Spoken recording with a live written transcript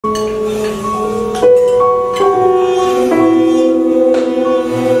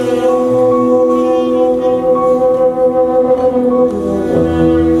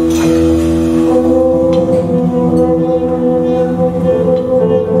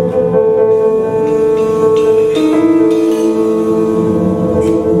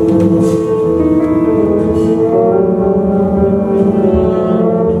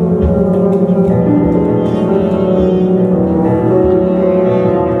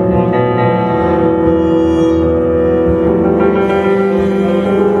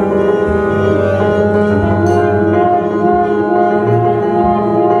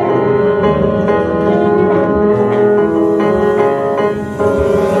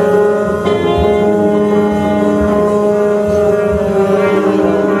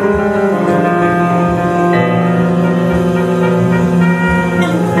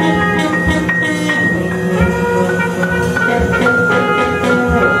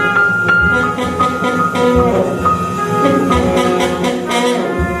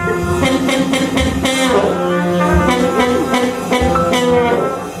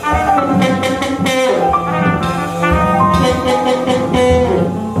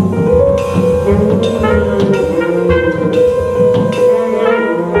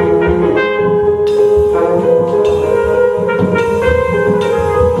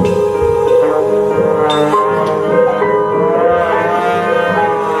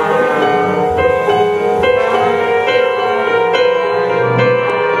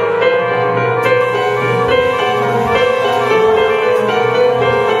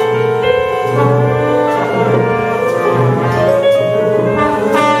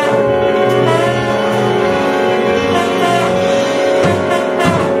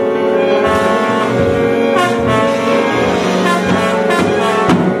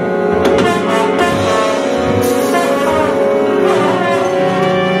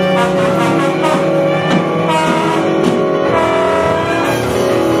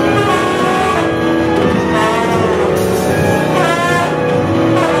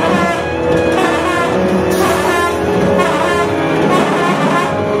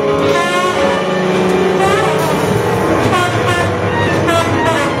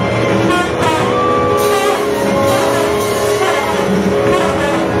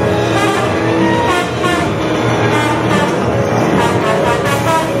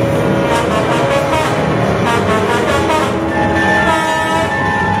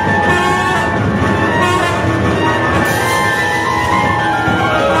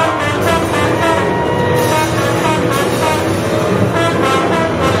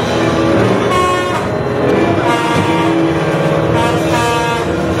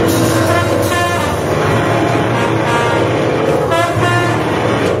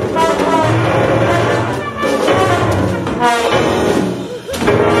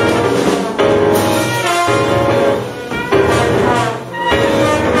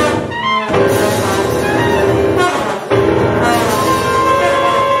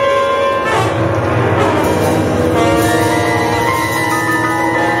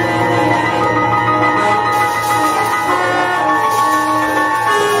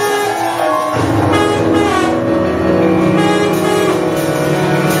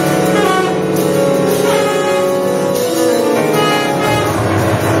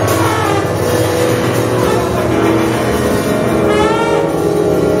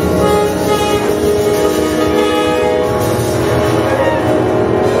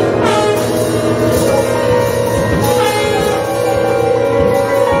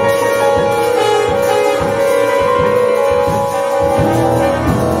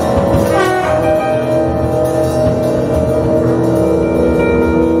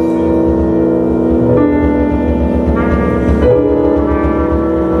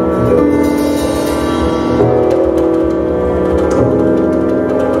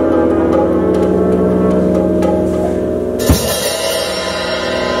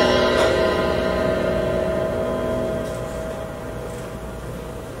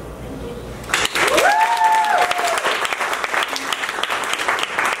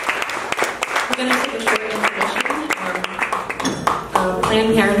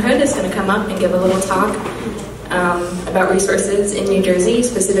up and give a little talk about resources in New Jersey,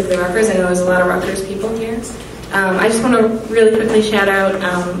 specifically Rutgers. I know there's a lot of Rutgers people here. I just want to really quickly shout out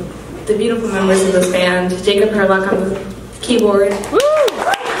the beautiful members of this band. Jacob Herlock on the keyboard. Woo!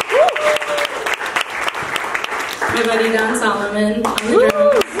 My buddy Don Solomon on the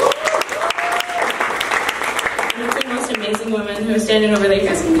drums. And the two most amazing women who are standing over there. You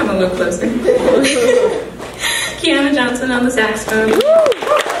guys can come a little closer. Kiana Johnson on the saxophone.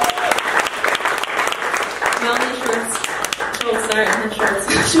 Melanie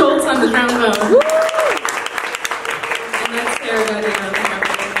Schultz on the trombone. And that's Sarah Buddy on the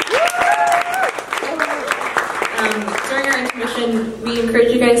trumpet. During our intermission, we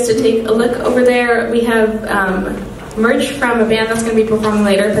encourage you guys to take a look over there. We have merch from a band that's going to be performing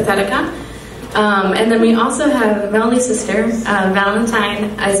later, Pathetica. And then we also have Melanie's sister,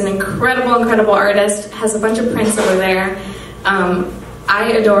 Valentine, is an incredible artist, has a bunch of prints over there.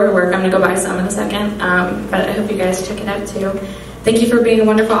 I adore her work. I'm going to go buy some in a second, but I hope you guys check it out too. Thank you for being a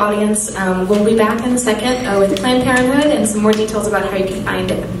wonderful audience. We'll be back in a second with Planned Parenthood and some more details about how you can find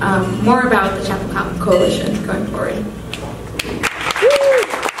more about the Chapel Coalition going forward.